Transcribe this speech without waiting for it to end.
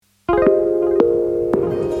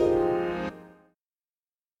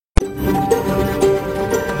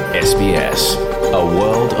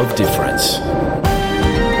Excerpts.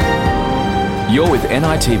 You're with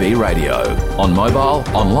NITV Radio, on mobile,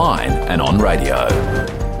 online and on radio.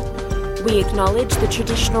 We acknowledge the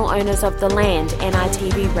traditional owners of the land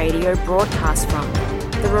NITV Radio broadcasts from,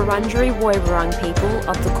 the Wurundjeri Woiwurrung people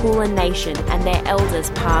of the Kulin Nation and their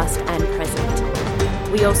elders past and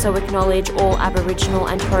present. We also acknowledge all Aboriginal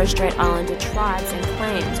and Torres Strait Islander tribes and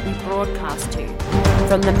clans we broadcast to,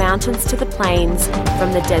 from the mountains to the plains,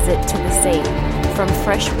 from the desert to the sea, from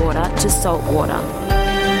fresh water to salt water.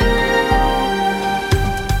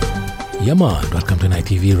 Yeah man, welcome to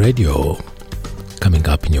NITV Radio. Coming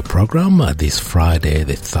up in your program this Friday,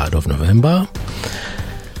 the 3rd of November,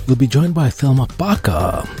 we'll be joined by Thelma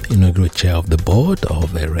Parker, inaugural chair of the board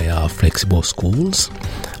of AREA Flexible Schools.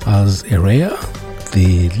 As AREA,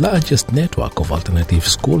 the largest network of alternative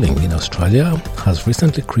schooling in Australia, has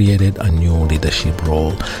recently created a new leadership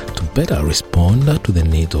role to better respond to the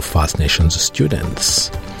needs of First Nations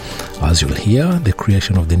students. As you'll hear, the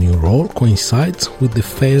creation of the new role coincides with the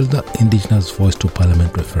failed Indigenous Voice to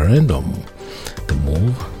Parliament referendum. The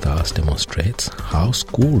move thus demonstrates how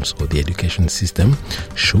schools or the education system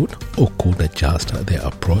should or could adjust their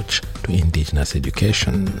approach to Indigenous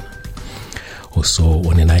education. Also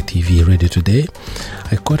on NITV Radio today,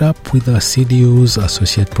 I caught up with CDU's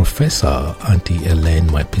Associate Professor, Auntie Elaine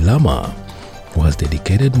Maipilama, who has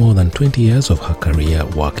dedicated more than 20 years of her career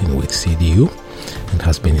working with CDU and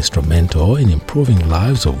has been instrumental in improving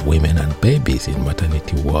lives of women and babies in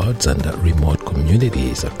maternity wards and remote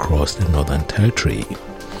communities across the Northern Territory.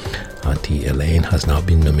 Auntie Elaine has now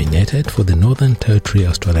been nominated for the Northern Territory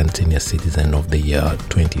Australian Senior Citizen of the Year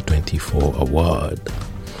 2024 award.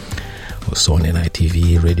 Also on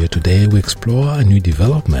NITV Radio today, we explore a new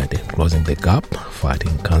development in closing the gap,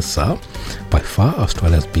 fighting cancer. By far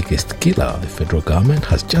Australia's biggest killer, the federal government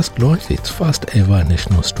has just launched its first ever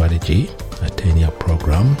national strategy, a 10-year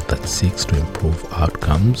program that seeks to improve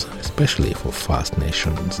outcomes, especially for First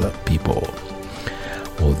Nations people.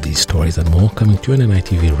 All these stories and more coming to you on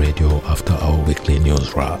NITV Radio after our weekly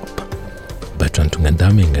news wrap. Bertrand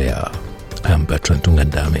Tungandame here. I am Bertrand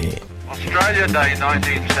Tungandame. Australia Day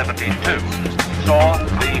 1972 saw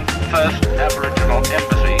the first Aboriginal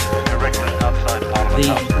embassy erected outside Parliament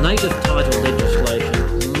House. The native title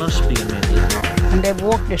legislation must be amended. And they've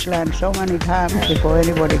walked this land so many times before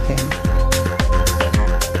anybody came.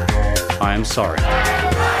 I am sorry.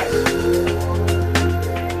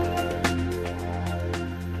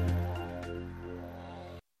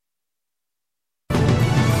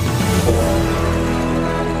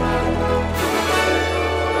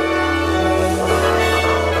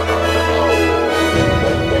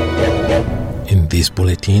 In this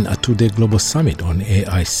bulletin, a two-day global summit on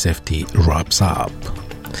AI safety wraps up.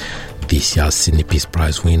 This year's Sydney Peace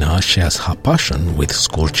Prize winner shares her passion with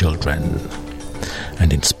school children.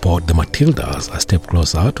 And in sport, the Matildas are a step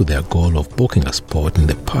closer to their goal of booking a spot in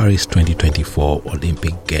the Paris 2024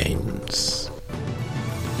 Olympic Games.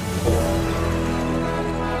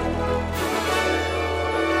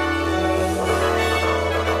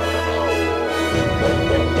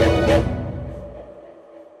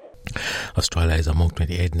 Australia is among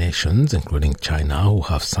 28 nations, including China, who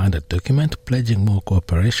have signed a document pledging more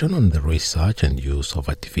cooperation on the research and use of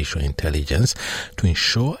artificial intelligence to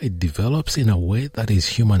ensure it develops in a way that is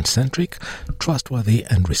human-centric, trustworthy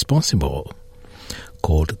and responsible.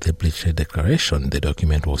 Called the Bletchley Declaration, the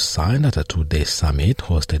document was signed at a two-day summit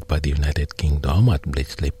hosted by the United Kingdom at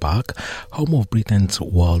Bletchley Park, home of Britain's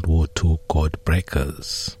World War II code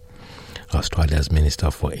breakers. Australia's Minister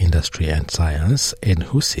for Industry and Science, Ed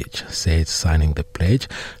Husic, says signing the pledge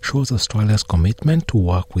shows Australia's commitment to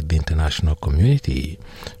work with the international community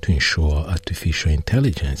to ensure artificial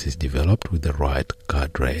intelligence is developed with the right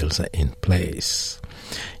guardrails in place.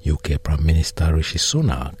 UK Prime Minister Rishi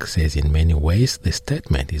Sunak says in many ways the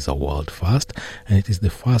statement is a world first and it is the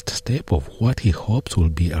first step of what he hopes will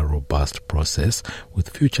be a robust process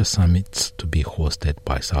with future summits to be hosted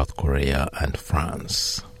by South Korea and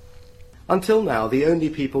France. Until now, the only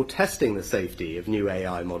people testing the safety of new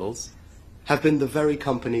AI models have been the very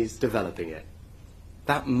companies developing it.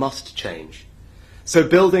 That must change. So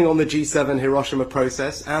building on the G7 Hiroshima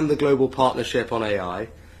process and the global partnership on AI,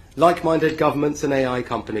 like-minded governments and AI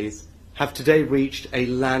companies have today reached a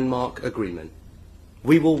landmark agreement.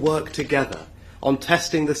 We will work together on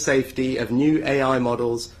testing the safety of new AI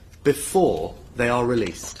models before they are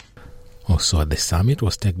released. Also at the summit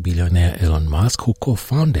was tech billionaire Elon Musk, who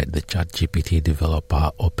co-founded the ChatGPT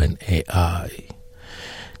developer OpenAI.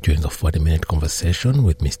 During a 40-minute conversation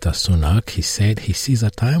with Mr. Sunak, he said he sees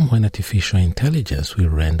a time when artificial intelligence will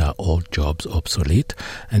render all jobs obsolete,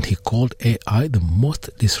 and he called AI the most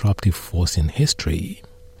disruptive force in history.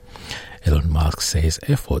 Elon Musk says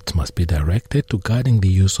efforts must be directed to guiding the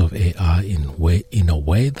use of AI in a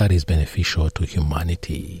way that is beneficial to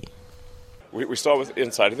humanity. We start with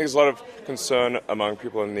insight. I think there's a lot of concern among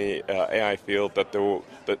people in the AI field that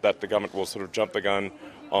the government will sort of jump the gun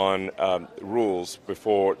on rules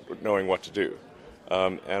before knowing what to do,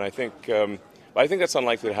 and I think that's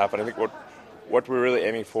unlikely to happen. I think what we're really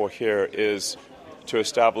aiming for here is to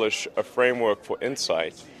establish a framework for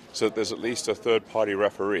insight, so that there's at least a third-party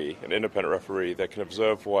referee, an independent referee, that can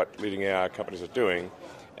observe what leading AI companies are doing,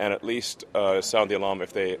 and at least sound the alarm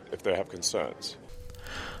if they have concerns.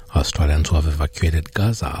 Australians who have evacuated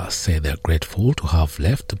Gaza say they're grateful to have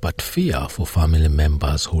left, but fear for family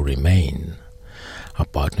members who remain.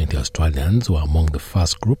 About 20 Australians were among the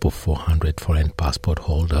first group of 400 foreign passport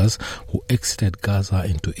holders who exited Gaza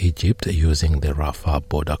into Egypt using the Rafah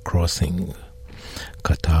border crossing.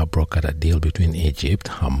 Qatar brokered a deal between Egypt,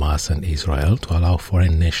 Hamas and Israel to allow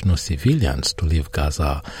foreign national civilians to leave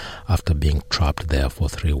Gaza after being trapped there for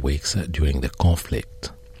 3 weeks during the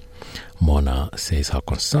conflict. Mona says her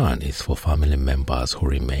concern is for family members who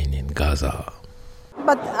remain in Gaza.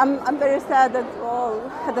 But I'm very sad as well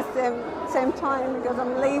at the same time, because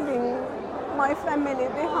I'm leaving my family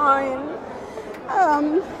behind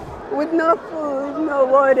with no food, no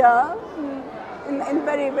water, in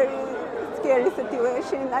very, very scary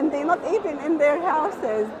situation. And they're not even in their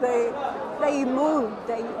houses. They moved.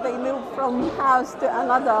 They moved from house to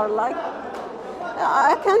another. Like,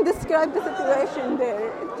 I can't describe the situation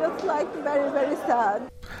there. It's just like very, very sad.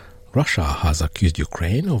 Russia has accused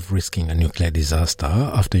Ukraine of risking a nuclear disaster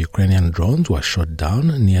after Ukrainian drones were shot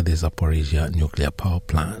down near the Zaporizhia nuclear power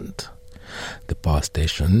plant. The power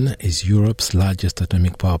station is Europe's largest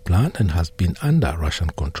atomic power plant and has been under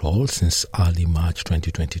Russian control since early March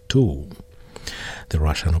 2022. The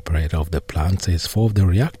Russian operator of the plant says 4 of the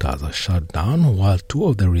reactors are shut down, while 2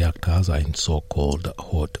 of the reactors are in so-called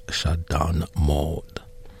hot shutdown mode.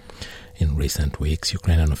 In recent weeks,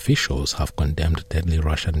 Ukrainian officials have condemned deadly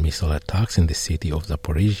Russian missile attacks in the city of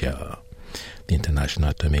Zaporizhia. The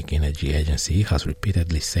International Atomic Energy Agency has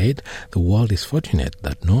repeatedly said the world is fortunate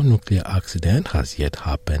that no nuclear accident has yet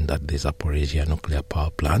happened at the Zaporizhia nuclear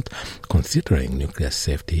power plant, considering nuclear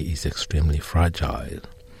safety is extremely fragile.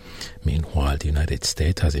 Meanwhile, the United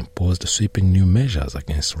States has imposed sweeping new measures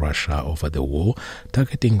against Russia over the war,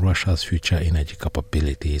 targeting Russia's future energy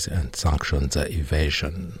capabilities and sanctions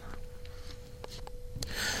evasion.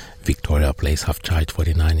 Victoria Police have charged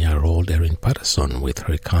 49-year-old Erin Patterson with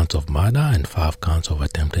 3 counts of murder and 5 counts of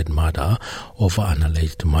attempted murder over an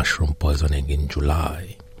alleged mushroom poisoning in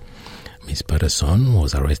July. Ms. Patterson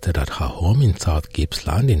was arrested at her home in South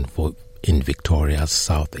Gippsland in Victoria's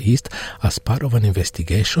southeast as part of an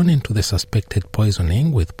investigation into the suspected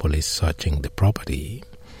poisoning, with police searching the property.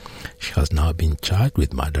 She has now been charged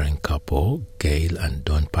with murdering couple Gail and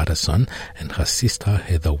Dawn Patterson and her sister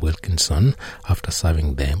Heather Wilkinson after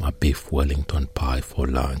serving them a beef Wellington pie for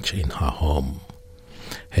lunch in her home.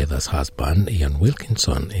 Heather's husband, Ian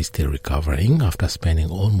Wilkinson, is still recovering after spending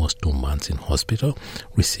almost 2 months in hospital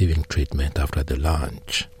receiving treatment after the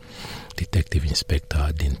lunch. Detective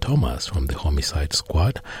Inspector Dean Thomas from the Homicide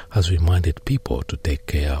Squad has reminded people to take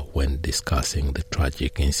care when discussing the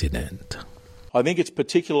tragic incident. I think it's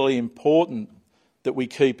particularly important that we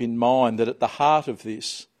keep in mind that at the heart of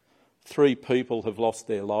this, 3 people have lost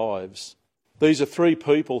their lives. These are 3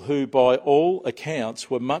 people who, by all accounts,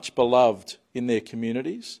 were much beloved in their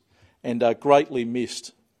communities and are greatly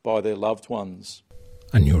missed by their loved ones.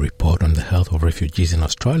 A new report on the health of refugees in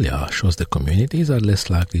Australia shows the communities are less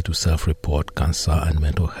likely to self-report cancer and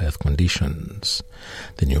mental health conditions.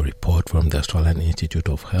 The new report from the Australian Institute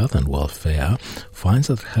of Health and Welfare finds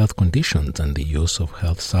that health conditions and the use of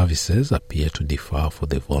health services appear to differ for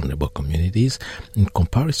the vulnerable communities in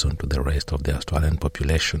comparison to the rest of the Australian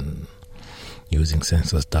population. Using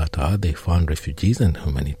census data, they found refugees and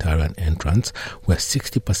humanitarian entrants were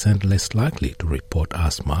 60% less likely to report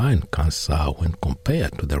asthma and cancer when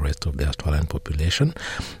compared to the rest of the Australian population,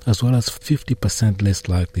 as well as 50% less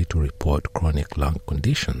likely to report chronic lung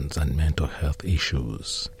conditions and mental health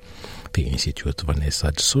issues. The Institute's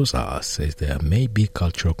Vanessa D'Souza says there may be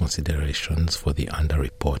cultural considerations for the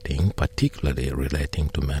underreporting, particularly relating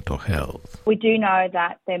to mental health. We do know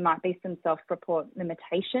that there might be some self-report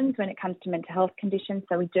limitations when it comes to mental health conditions,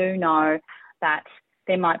 so we do know that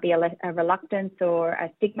there might be a reluctance or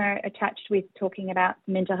a stigma attached with talking about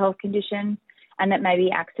mental health conditions, and that maybe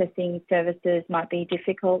accessing services might be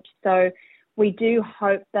difficult. So we do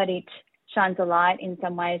hope that it shines a light in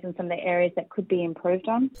some ways in some of the areas that could be improved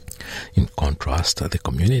on. In contrast, the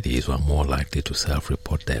communities were more likely to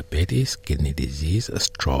self-report diabetes, kidney disease,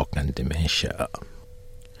 stroke and dementia.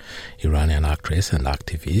 Iranian actress and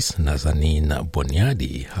activist Nazanin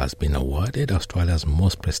Boniadi has been awarded Australia's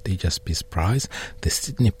most prestigious peace prize, the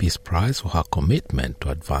Sydney Peace Prize, for her commitment to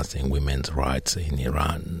advancing women's rights in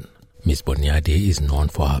Iran. Ms. Boniadi is known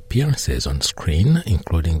for her appearances on screen,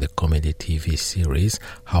 including the comedy TV series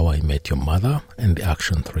How I Met Your Mother and the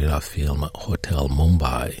action thriller film Hotel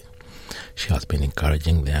Mumbai. She has been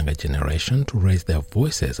encouraging the younger generation to raise their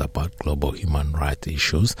voices about global human rights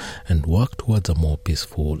issues and work towards a more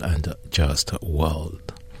peaceful and just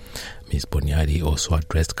world. Ms. Boniadi also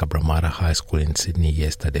addressed Cabramatta High School in Sydney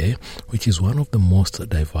yesterday, which is one of the most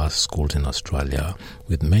diverse schools in Australia,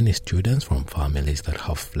 with many students from families that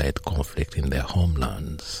have fled conflict in their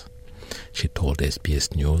homelands. She told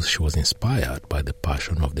SBS News she was inspired by the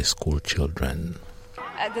passion of the school children.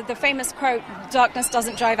 The famous quote, "Darkness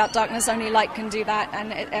doesn't drive out darkness, only light can do that,"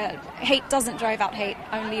 and hate doesn't drive out hate,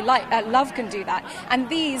 only love can do that. And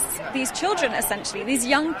these children, essentially, these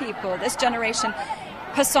young people, this generation,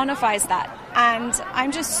 personifies that. And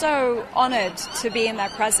I'm just so honoured to be in their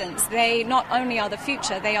presence. They not only are the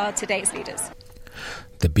future, they are today's leaders.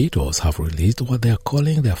 The Beatles have released what they are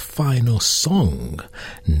calling their final song.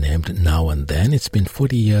 Named Now and Then, it's been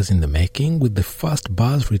 40 years in the making, with the first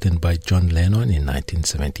bars written by John Lennon in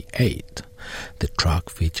 1978. The track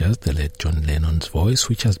features the late John Lennon's voice,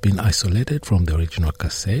 which has been isolated from the original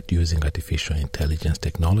cassette using artificial intelligence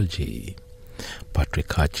technology.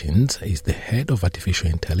 Patrick Hutchins is the head of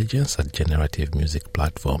artificial intelligence at generative music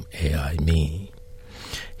platform AI.me.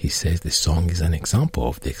 He says the song is an example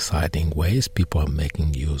of the exciting ways people are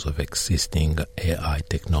making use of existing AI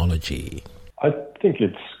technology. I think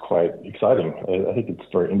it's quite exciting. I think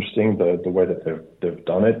it's very interesting. The way that they've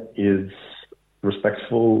done it is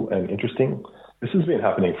respectful and interesting. This has been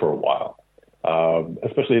happening for a while,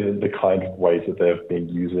 especially the kind of ways that they've been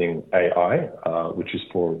using AI, which is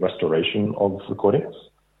for restoration of recordings.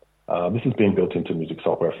 This has been built into music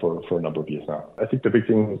software for a number of years now. I think the big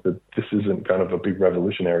thing is that this isn't kind of a big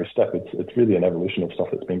revolutionary step. It's really an evolution of stuff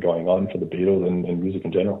that's been going on for the Beatles and music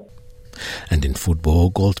in general. And in football,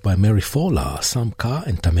 goals by Mary Fowler, Sam Kerr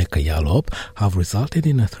and Tameka Yallop have resulted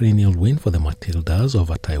in a 3-0 win for the Matildas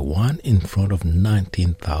over Taiwan in front of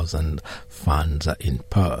 19,000 fans in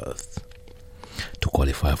Perth. To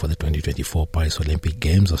qualify for the 2024 Paris Olympic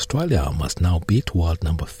Games, Australia must now beat world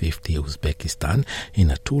number 50 Uzbekistan in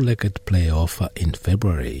a 2-legged playoff in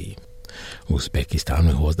February. Uzbekistan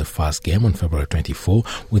will host the first game on February 24,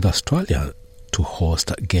 with Australia to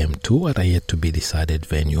host Game 2 at a yet-to-be-decided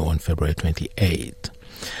venue on February 28.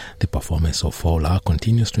 The performance of Fowler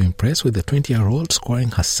continues to impress, with the 20-year-old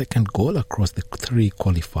scoring her second goal across the 3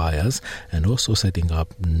 qualifiers and also setting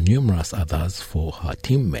up numerous others for her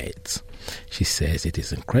teammates. She says it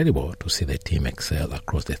is incredible to see the team excel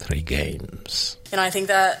across the 3 games. I think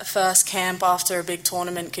that first camp after a big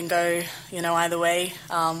tournament can go, either way.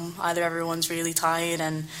 Either everyone's really tired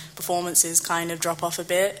and performances kind of drop off a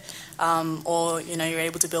bit, or, you're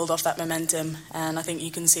able to build off that momentum. And I think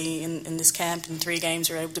you can see in this camp, in 3 games,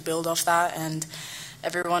 we're able to build off that. And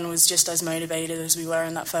everyone was just as motivated as we were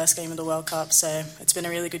in that first game of the World Cup. So it's been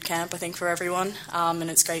a really good camp, I think, for everyone. And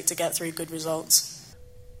it's great to get 3 good results.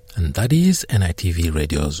 And that is NITV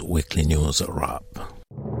Radio's Weekly News Wrap.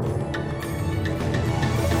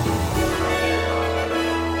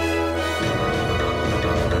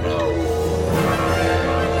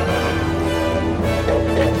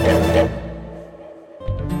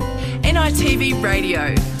 NITV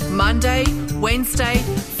Radio, Monday, Wednesday,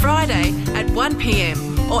 Friday at 1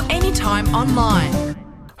 p.m. or anytime online.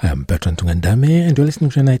 I am Bertrand Tungandame and you're listening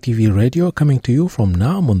to NITV Radio, coming to you from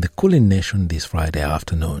Naarm on the Kulin Nation this Friday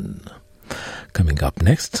afternoon. Coming up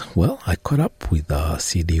next, I caught up with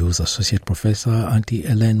CDU's Associate Professor Auntie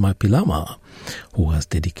Elaine Mapilama, who has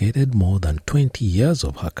dedicated more than 20 years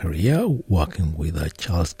of her career working with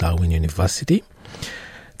Charles Darwin University.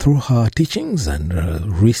 Through her teachings and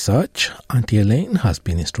research, Auntie Elaine has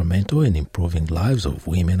been instrumental in improving lives of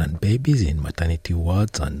women and babies in maternity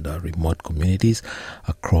wards and remote communities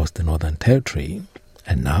across the Northern Territory.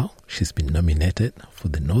 And now she's been nominated for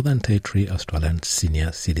the Northern Territory Australian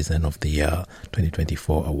Senior Citizen of the Year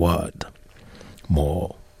 2024 award.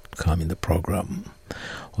 More come in the program.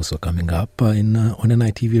 Also coming up on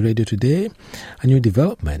NITV Radio today, a new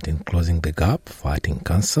development in closing the gap fighting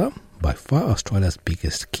cancer, by far Australia's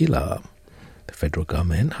biggest killer. The federal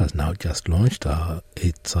government has now just launched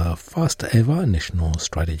its first ever national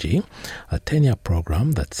strategy, a 10-year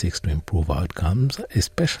program that seeks to improve outcomes,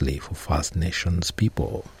 especially for First Nations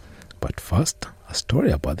people. But first, a story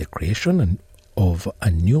about the creation of a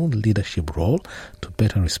new leadership role to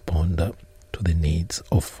better respond to the needs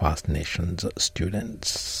of First Nations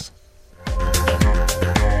students.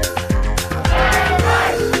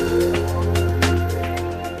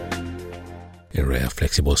 Area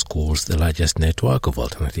Flexible Schools, the largest network of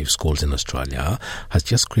alternative schools in Australia, has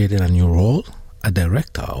just created a new role, a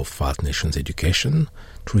Director of First Nations Education,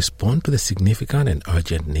 to respond to the significant and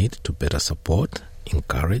urgent need to better support,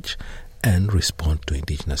 encourage, and respond to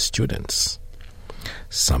Indigenous students.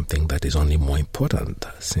 Something that is only more important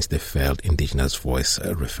since the failed Indigenous Voice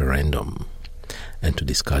referendum. And to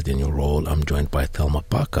discuss the new role, I'm joined by Thelma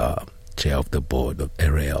Parker, Chair of the Board of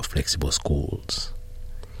Area of Flexible Schools.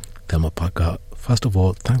 Thelma Parker, first of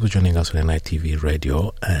all, thanks for joining us on NITV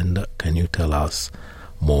Radio, and can you tell us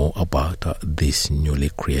more about this newly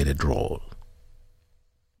created role?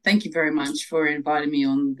 Thank you very much for inviting me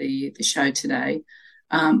on the show today.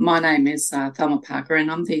 My name is Thelma Parker,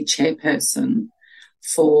 and I'm the chairperson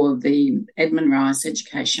for the Edmund Rice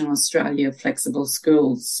Education Australia Flexible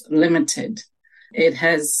Schools Limited. It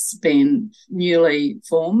has been newly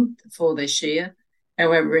formed for this year.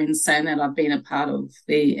 However, in saying that, I've been a part of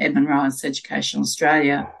the Edmund Rice Education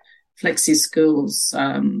Australia Flexi Schools,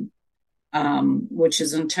 which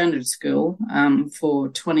is an alternative school, for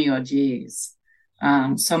 20-odd years.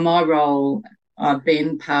 So my role, I've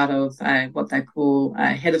been part of what they call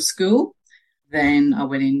a head of school. Then I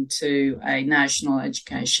went into a national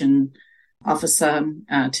education officer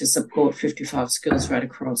to support 55 schools right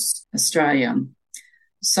across Australia.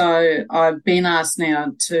 So I've been asked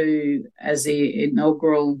now to, as the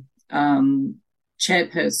inaugural chairperson,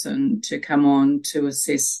 to come on to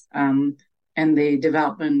assist in the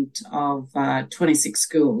development of 26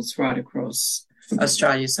 schools right across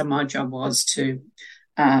Australia. So my job was to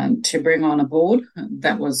bring on a board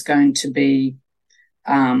that was going to be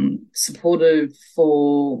supportive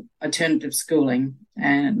for alternative schooling.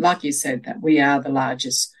 And like you said, that we are the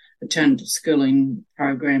largest alternative schooling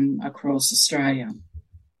program across Australia.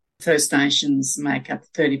 First Nations make up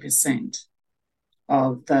 30%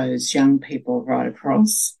 of those young people right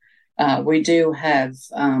across. We do have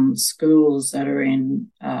schools that are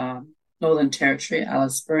in Northern Territory,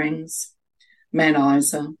 Alice Springs, Mount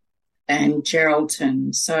Isa, and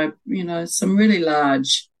Geraldton. So, some really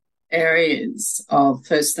large areas of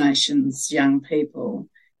First Nations young people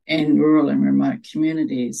in rural and remote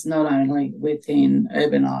communities, not only within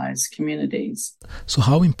urbanised communities. So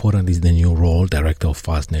how important is the new role, Director of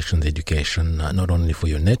First Nations Education, not only for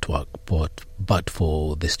your network, but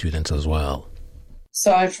for the students as well?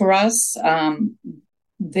 So for us,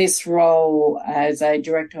 this role as a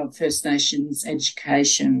Director of First Nations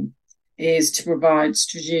Education is to provide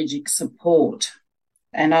strategic support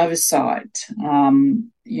and oversight,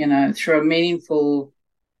 through a meaningful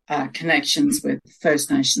connections with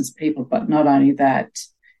First Nations people. But not only that,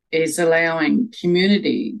 is allowing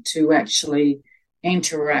community to actually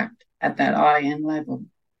interact at that IN level.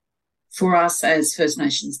 For us as First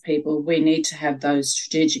Nations people, we need to have those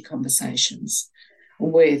strategic conversations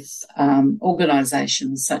with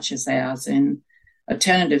organisations such as ours, and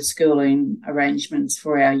alternative schooling arrangements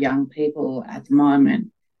for our young people at the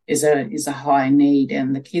moment is a high need,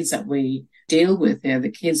 and the kids that we deal with there,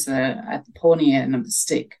 the kids that are at the pointy end of the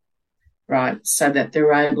stick, right, so that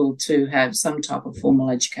they're able to have some type of formal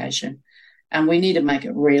education. And we need to make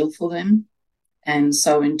it real for them. And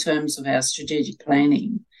so in terms of our strategic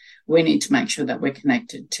planning, we need to make sure that we're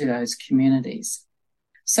connected to those communities.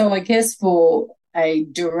 So I guess for a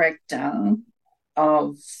director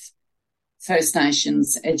of First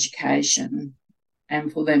Nations education,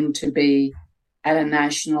 and for them to be at a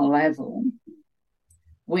national level,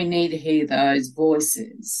 we need to hear those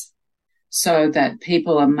voices so that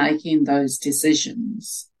people are making those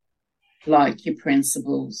decisions, like your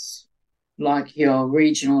principals, like your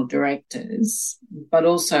regional directors, but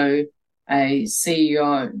also a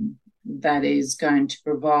CEO that is going to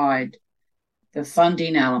provide the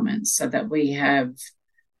funding elements so that we have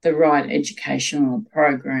the right educational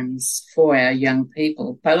programs for our young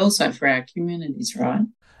people, but also for our communities, right?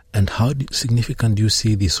 And how significant do you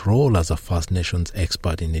see this role as a First Nations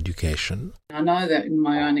expert in education? I know that in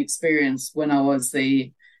my own experience, when I was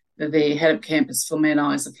the head of campus for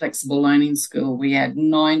Mount Isa Flexible Learning School, we had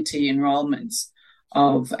 90 enrolments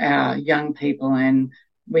of our young people, and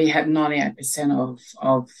we had 98%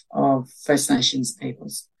 of First Nations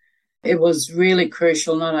peoples. It was really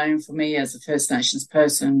crucial, not only for me as a First Nations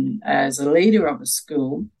person, as a leader of a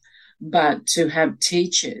school, but to have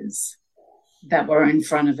teachers that were in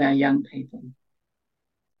front of our young people.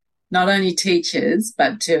 Not only teachers,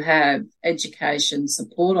 but to have education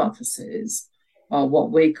support officers, or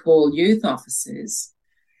what we call youth officers,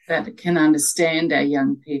 that can understand our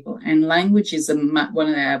young people. And language is one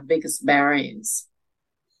of our biggest barriers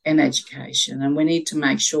in education. And we need to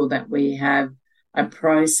make sure that we have a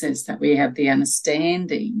process that we have the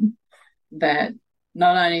understanding that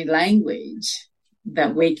not only language,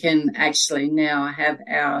 that we can actually now have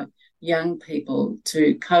our young people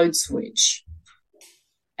to code switch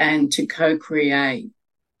and to co-create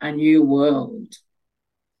a new world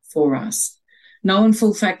for us. Knowing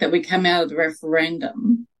full fact that we come out of the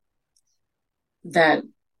referendum that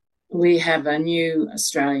we have a new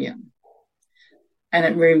Australia, and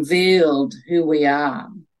it revealed who we are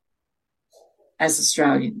as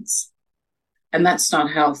Australians. And that's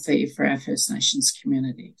not healthy for our First Nations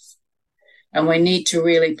communities. And we need to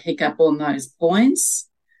really pick up on those points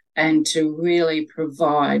and to really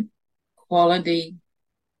provide quality,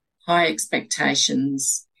 high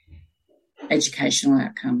expectations, educational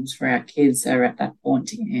outcomes for our kids that are at that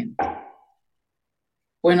pointy end.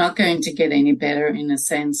 We're not going to get any better in the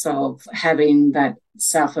sense of having that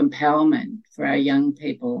self-empowerment for our young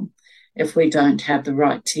people if we don't have the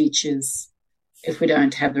right teachers, if we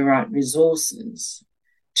don't have the right resources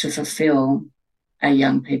to fulfill our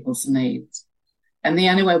young people's needs. And the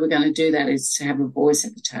only way we're going to do that is to have a voice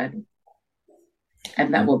at the table.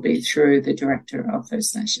 And that will be through the Director of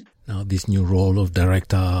First Nations. Now, this new role of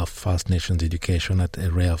Director of First Nations Education at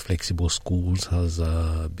Area Flexible Schools has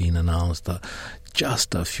been announced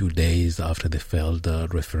just a few days after the failed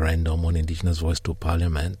referendum on Indigenous voice to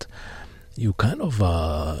Parliament. You kind of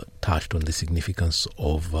touched on the significance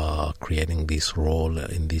of creating this role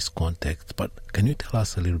in this context, but can you tell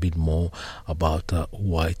us a little bit more about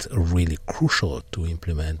why it's really crucial to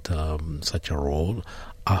implement such a role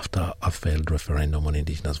after a failed referendum on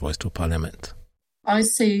Indigenous voice to Parliament? I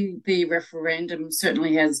see the referendum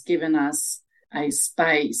certainly has given us a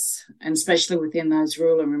space, and especially within those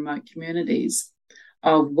rural and remote communities,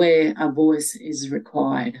 of where a voice is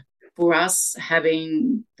required. For us,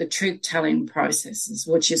 having the truth-telling processes,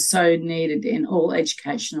 which is so needed in all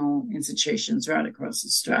educational institutions right across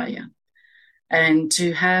Australia, and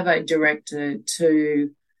to have a director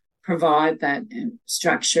to provide that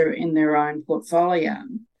structure in their own portfolio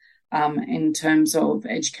in terms of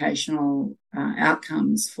educational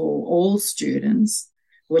outcomes for all students,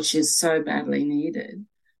 which is so badly needed,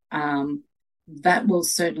 that will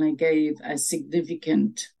certainly give a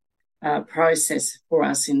significant process for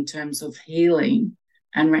us in terms of healing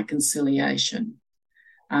and reconciliation,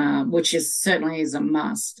 which is certainly is a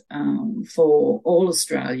must for all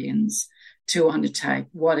Australians to undertake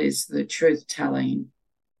what is the truth-telling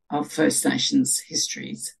of First Nations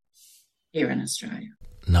histories here in Australia.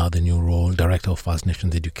 Now the new role, Director of First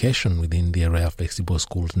Nations Education within the Area Flexible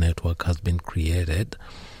Schools Network, has been created.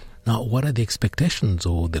 Now, what are the expectations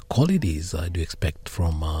or the qualities do you expect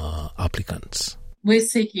from applicants? We're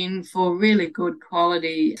seeking for really good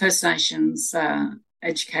quality First Nations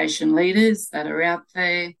education leaders that are out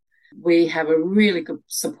there. We have a really good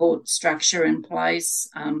support structure in place.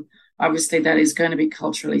 Obviously, that is going to be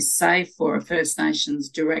culturally safe for a First Nations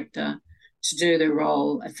director to do the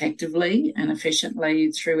role effectively and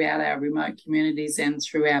efficiently throughout our remote communities and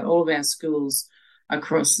throughout all of our schools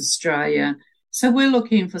across Australia. So we're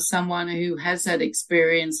looking for someone who has that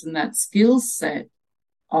experience and that skill set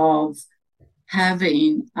of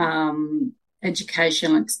having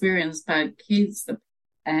educational experience by kids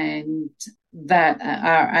and that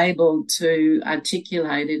are able to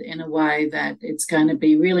articulate it in a way that it's going to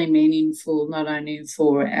be really meaningful, not only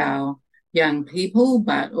for our young people,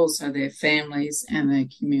 but also their families and their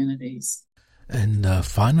communities. And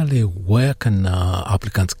finally, where can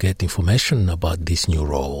applicants get information about this new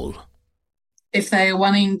role? If they are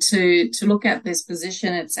wanting to look at this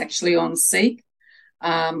position, it's actually on Seek,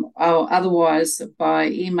 or otherwise by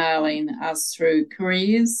emailing us through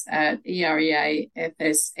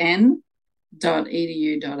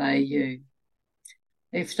careers@ereafsn.edu.au.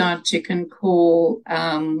 If not, you can call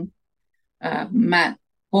Matt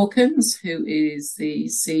Hawkins, who is the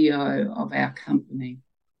CEO of our company.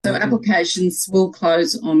 So applications will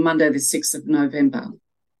close on Monday, the 6th of November.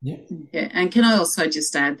 Yeah. And can I also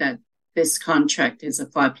just add that this contract is a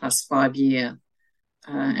 5+5 year,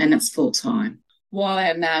 and it's full-time. While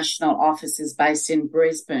our national office is based in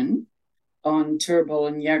Brisbane on Turrbal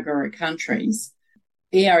and Yagara countries,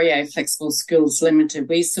 EREA Flexible Schools Limited,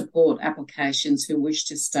 we support applications who wish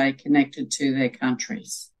to stay connected to their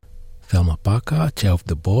countries. Thelma Parker, Chair of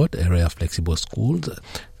the Board, Area Flexible Schools,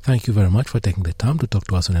 thank you very much for taking the time to talk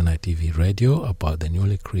to us on NITV Radio about the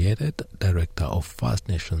newly created Director of First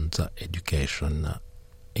Nations Education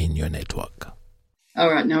in your network. All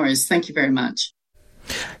right, no worries. Thank you very much.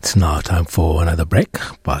 It's now time for another break,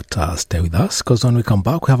 but stay with us because when we come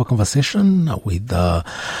back, we have a conversation with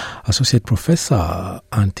Associate Professor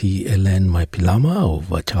Auntie Ellen Maipilama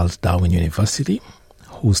of Charles Darwin University,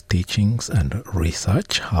 whose teachings and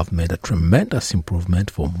research have made a tremendous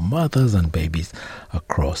improvement for mothers and babies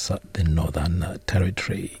across the Northern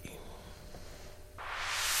Territory.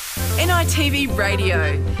 NITV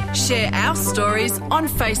Radio. Share our stories on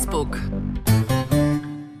Facebook.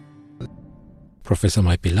 Professor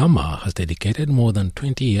Maipilama has dedicated more than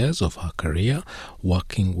 20 years of her career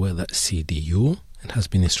working with CDU and has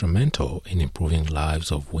been instrumental in improving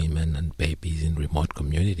lives of women and babies in remote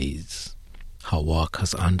communities. Her work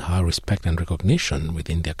has earned her respect and recognition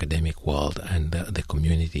within the academic world and the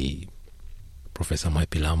community. Professor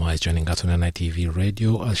Maipilama is joining us on NITV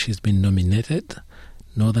Radio as she's been nominated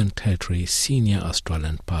Northern Territory Senior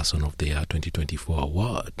Australian Person of the Year 2024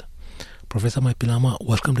 Award. Professor Maipilama,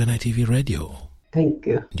 welcome to NITV Radio. Thank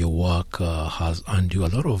you. Your work has earned you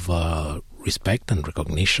a lot of respect and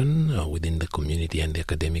recognition within the community and the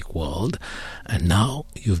academic world, and now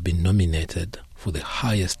you've been nominated for the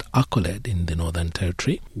highest accolade in the Northern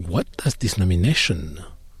Territory. What does this nomination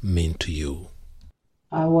mean to you?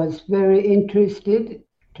 I was very interested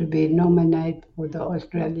to be nominated for the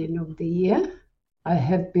Australian of the Year. I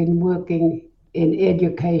have been working in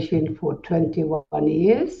education for 21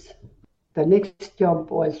 years. The next job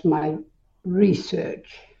was my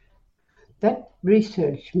research. That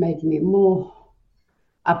research made me more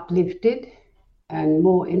uplifted and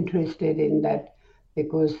more interested in that,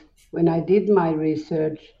 because when I did my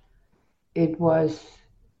research, it was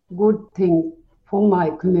a good thing for my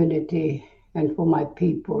community and for my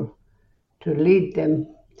people to lead them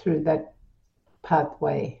through that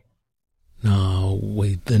pathway. Now,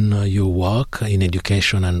 within your work in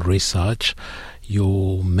education and research,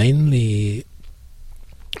 you're mainly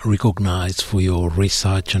recognized for your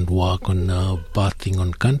research and work on birthing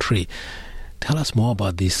on country. Tell us more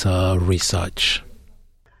about this research.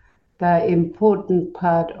 The important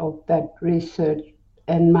part of that research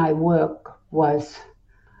and my work was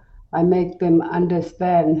I make them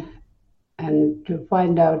understand and to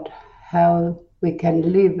find out how we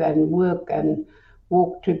can live and work and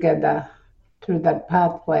walk together through that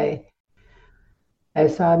pathway.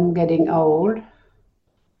 As I'm getting old,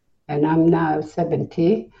 and I'm now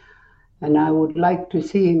 70, and I would like to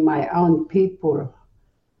see my own people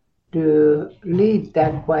to lead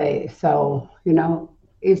that way. So,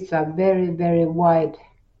 it's a very, very wide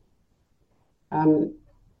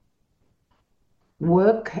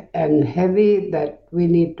work and heavy that we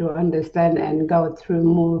need to understand and go through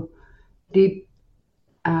more deep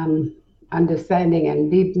understanding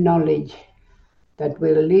and deep knowledge that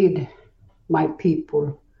will lead my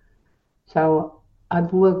people. So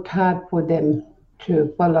I've worked hard for them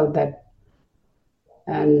to follow that.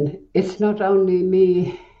 And it's not only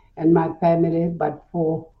me and my family, but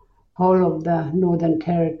for whole of the Northern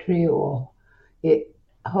Territory or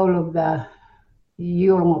whole of the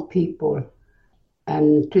Yolngu people,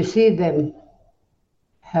 and to see them,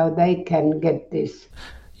 how they can get this.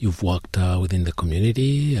 You've worked within the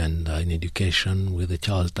community and in education with the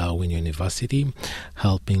Charles Darwin University,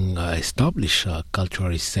 helping establish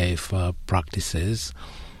culturally safe practices.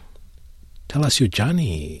 Tell us your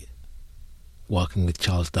journey working with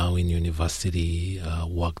Charles Darwin University,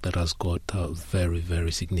 work that has got a very,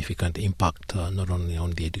 very significant impact, not only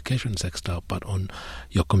on the education sector, but on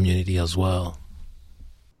your community as well.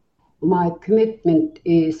 My commitment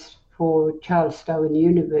is for Charles Darwin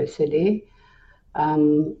University.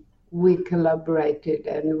 We collaborated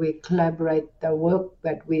and we collaborate the work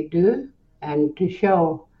that we do, and to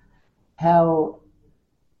show how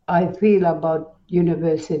I feel about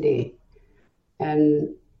university.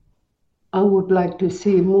 And I would like to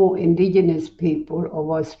see more Indigenous people of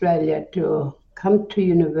Australia to come to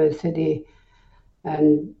university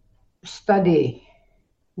and study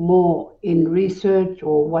more in research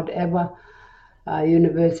or whatever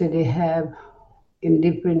university have in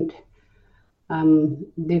different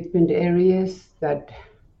areas,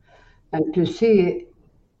 and to see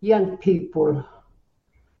young people,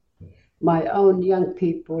 my own young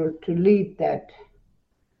people, to lead that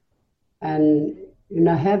and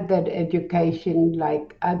have that education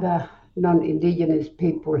like other non-Indigenous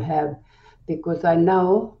people have, because I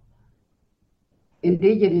know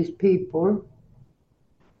Indigenous people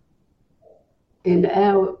in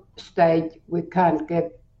our stage we can't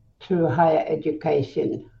get to higher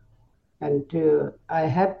education. And I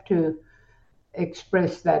have to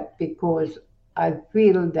express that, because I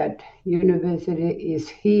feel that university is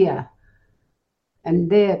here and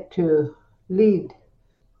there to lead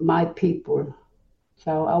my people.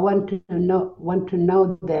 So I want to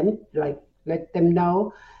know them, like let them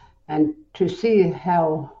know, and to see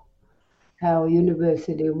how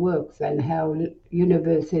university works and how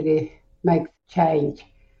university makes change.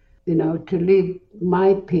 to lead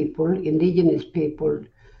my people, indigenous people,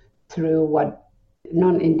 through what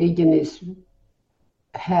non-indigenous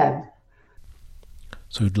have.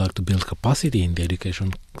 So you'd like to build capacity in the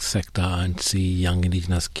education sector and see young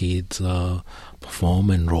indigenous kids perform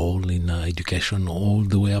and enroll in education all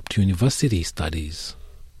the way up to university studies.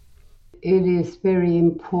 It is very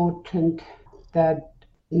important that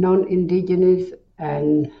non-indigenous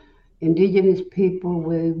and indigenous people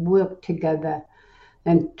will work together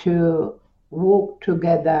and to walk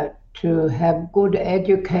together to have good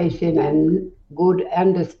education and good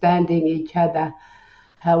understanding each other,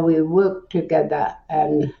 how we work together.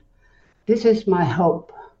 And this is my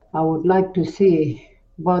hope. I would like to see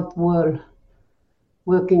both worlds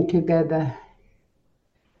working together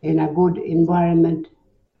in a good environment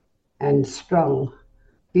and strong.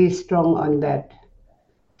 Be strong on that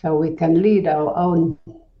so we can lead our own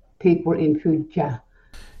people in future.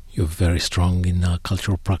 You're very strong in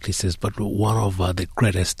cultural practices, but one of the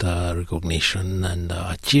greatest recognition and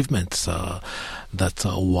achievements that's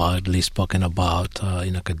widely spoken about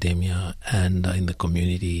in academia and in the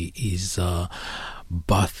community is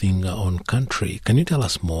birthing on country. Can you tell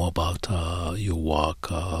us more about your work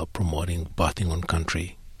promoting birthing on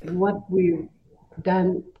country? What we've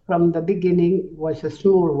done from the beginning was a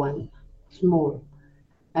small,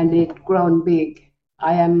 and it's grown big.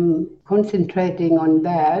 I am concentrating on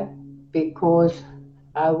that because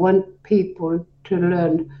I want people to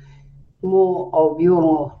learn more of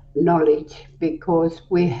your knowledge, because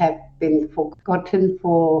we have been forgotten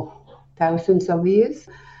for thousands of years.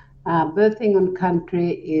 Birthing on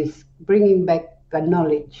country is bringing back the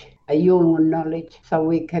knowledge, a Yolngu knowledge, so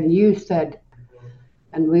we can use that.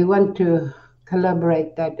 And we want to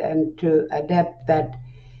collaborate that and to adapt that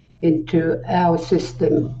into our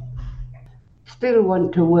system. Still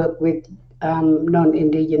want to work with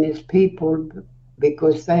non-indigenous people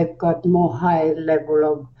because they've got more high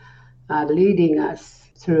level of leading us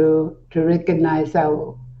through to recognize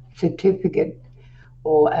our certificate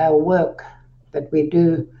or our work that we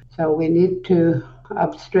do. So we need to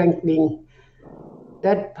up strengthening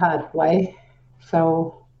that pathway.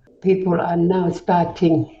 So people are now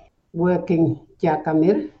starting working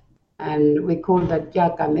Jakamir, and we call that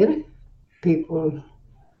Jakamir. People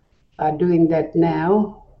are doing that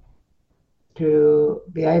now to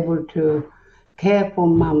be able to care for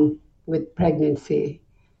mom with pregnancy.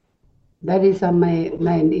 That is a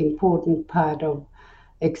main important part of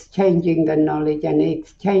exchanging the knowledge and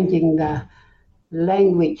exchanging the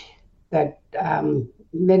language, that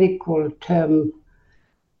medical term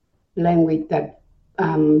language that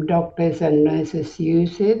doctors and nurses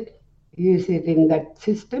use it in that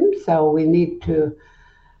system. So we need to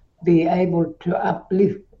be able to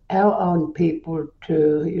uplift our own people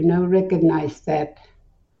to, recognize that.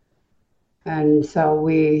 And so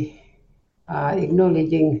we are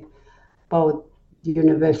acknowledging both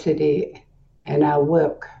university and our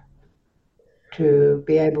work to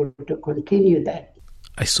be able to continue that.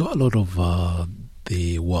 I saw a lot of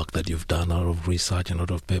the work that you've done, a lot of research and a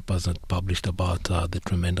lot of papers that published about the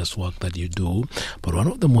tremendous work that you do. But one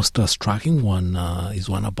of the most striking one is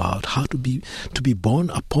one about how to be born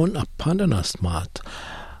upon a pandanus mat.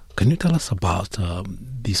 Can you tell us about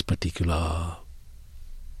this particular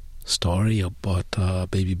story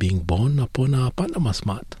about baby being born upon a pandanus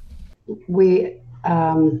mat? We,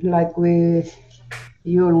 like with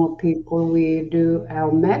Yolngu people, we do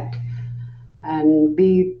our mat and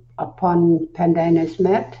be upon pandanus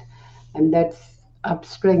mat, and that's up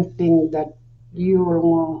strengthening that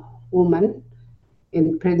Yolngu woman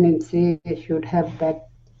in pregnancy should have that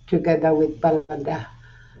together with Balanda.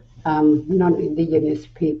 Non-indigenous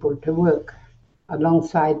people to work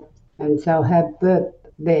alongside, and so have birth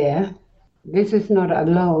there. This is not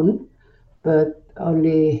alone, but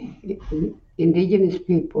only indigenous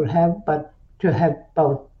people have, but to have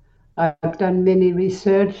both. I've done many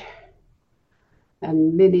research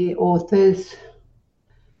and many authors.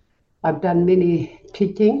 I've done many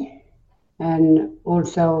teaching and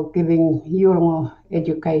also giving Yolngu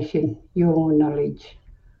education, Yolngu knowledge,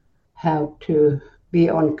 how to be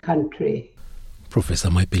on country. Professor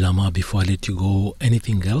Maipilama, before I let you go,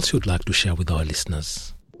 anything else you'd like to share with our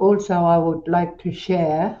listeners? Also, I would like to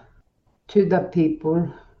share to the people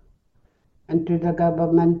and to the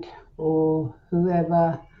government or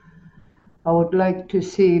whoever, I would like to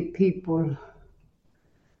see people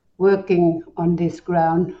working on this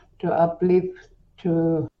ground to uplift,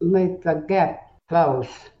 to make the gap close,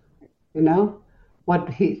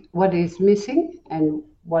 what is missing and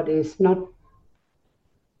what is not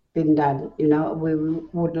been done. We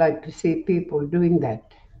would like to see people doing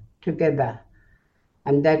that together,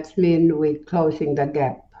 and that means we're closing the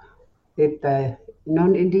gap. if the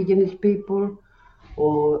non-Indigenous people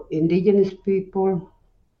or Indigenous people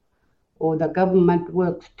or the government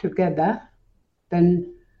works together,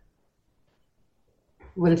 then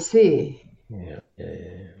we'll see.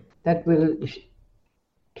 That will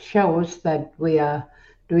show us that we are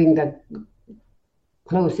doing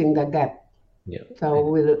closing the gap. So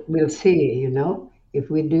we'll see, if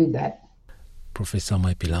we do that. Professor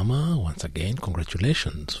Maipilama, once again,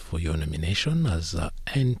 congratulations for your nomination as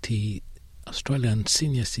Australian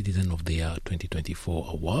Senior Citizen of the Year 2024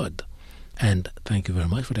 award. And thank you very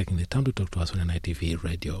much for taking the time to talk to us on NITV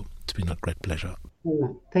Radio. It's been a great pleasure.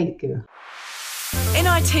 Thank you.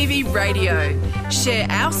 NITV Radio. Share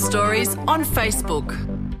our stories on Facebook.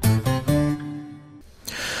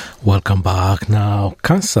 Welcome back. Now,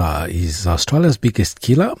 cancer is Australia's biggest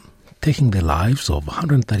killer, taking the lives of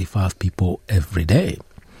 135 people every day.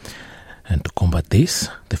 And to combat this,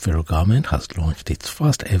 the federal government has launched its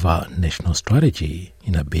first ever national strategy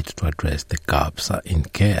in a bid to address the gaps in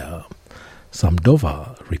care. Sam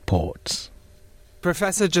Dover reports.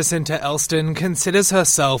 Professor Jacinta Elston considers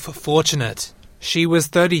herself fortunate. She was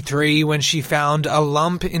 33 when she found a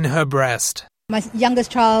lump in her breast. My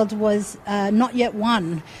youngest child was not yet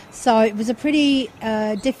 1, so it was a pretty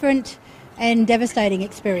different and devastating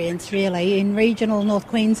experience, really, in regional North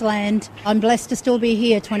Queensland. I'm blessed to still be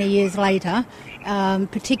here 20 years later,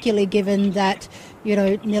 particularly given that,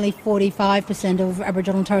 nearly 45% of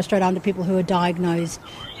Aboriginal and Torres Strait Islander people who are diagnosed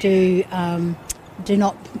do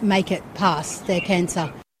not make it past their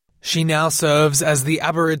cancer. She now serves as the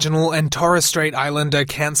Aboriginal and Torres Strait Islander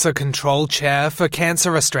Cancer Control Chair for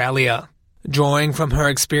Cancer Australia. Drawing from her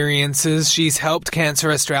experiences, she's helped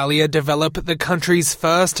Cancer Australia develop the country's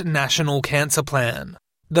first national cancer plan.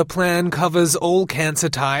 The plan covers all cancer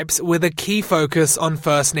types with a key focus on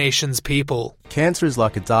First Nations people. Cancer is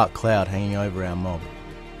like a dark cloud hanging over our mob.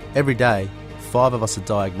 Every day, 5 of us are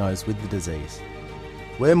diagnosed with the disease.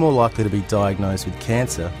 We're more likely to be diagnosed with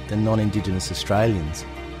cancer than non-Indigenous Australians.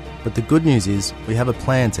 But the good news is we have a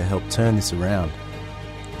plan to help turn this around.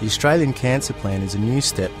 The Australian Cancer Plan is a new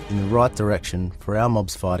step in the right direction for our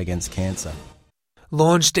mob's fight against cancer.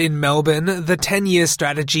 Launched in Melbourne, the 10-year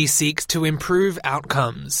strategy seeks to improve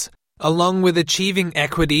outcomes. Along with achieving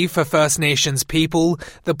equity for First Nations people,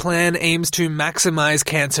 the plan aims to maximise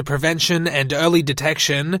cancer prevention and early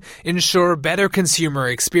detection, ensure better consumer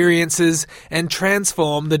experiences, and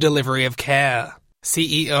transform the delivery of care.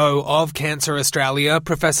 CEO of Cancer Australia,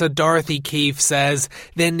 Professor Dorothy Keefe, says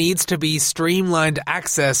there needs to be streamlined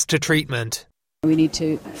access to treatment. We need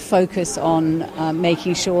to focus on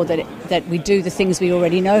making sure that we do the things we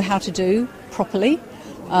already know how to do properly,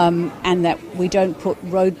 and that we don't put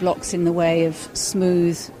roadblocks in the way of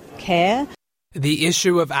smooth care. The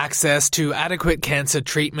issue of access to adequate cancer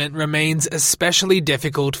treatment remains especially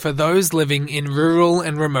difficult for those living in rural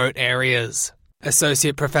and remote areas.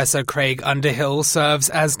 Associate Professor Craig Underhill serves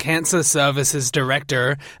as Cancer Services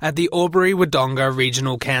Director at the Albury-Wodonga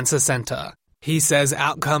Regional Cancer Centre. He says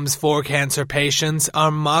outcomes for cancer patients are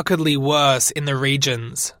markedly worse in the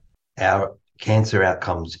regions. Our cancer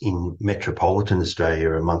outcomes in metropolitan Australia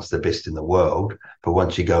are amongst the best in the world, but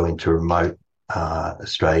once you go into remote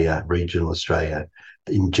Australia, regional Australia,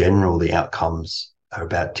 in general the outcomes are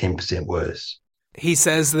about 10% worse. He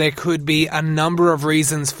says there could be a number of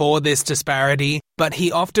reasons for this disparity, but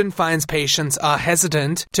he often finds patients are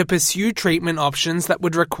hesitant to pursue treatment options that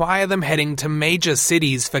would require them heading to major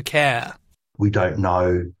cities for care. We don't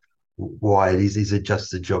know why it is. Is it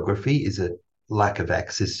just the geography? Is it lack of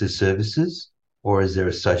access to services? Or is there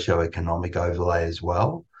a socio-economic overlay as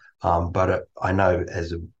well? But I know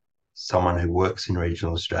as someone who works in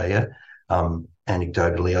regional Australia,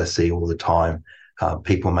 anecdotally I see all the time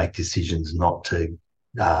people make decisions not to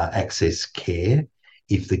access care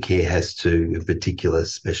if the care has to a particular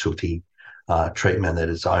specialty treatment that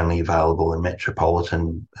is only available in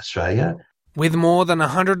metropolitan Australia. With more than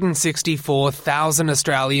 164,000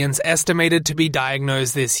 Australians estimated to be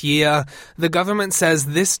diagnosed this year, the government says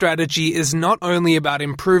this strategy is not only about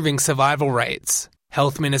improving survival rates.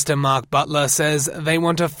 Health Minister Mark Butler says they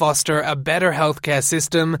want to foster a better healthcare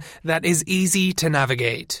system that is easy to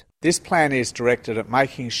navigate. This plan is directed at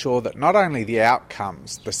making sure that not only the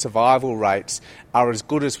outcomes, the survival rates, are as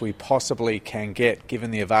good as we possibly can get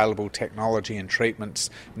given the available technology and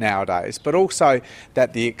treatments nowadays, but also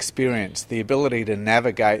that the experience, the ability to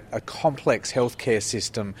navigate a complex healthcare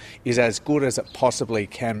system is as good as it possibly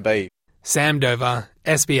can be. Sam Dover,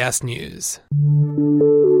 SBS News.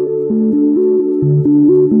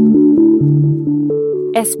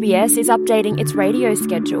 SBS is updating its radio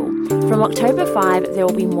schedule. From October 5, there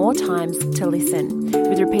will be more times to listen,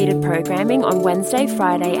 with repeated programming on Wednesday,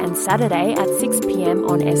 Friday and Saturday at 6 p.m.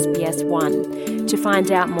 on SBS One. To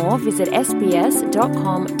find out more, visit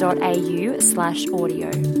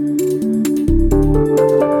sbs.com.au/audio.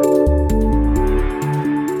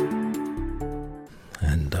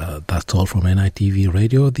 And that's all from NITV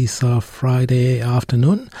Radio this Friday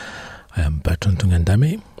afternoon. I am Bertrand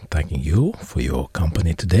Tungandame, thanking you for your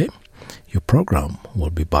company today. Your program will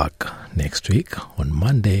be back next week on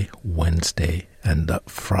Monday, Wednesday and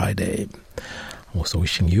Friday. I'm also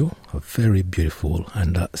wishing you a very beautiful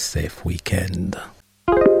and safe weekend.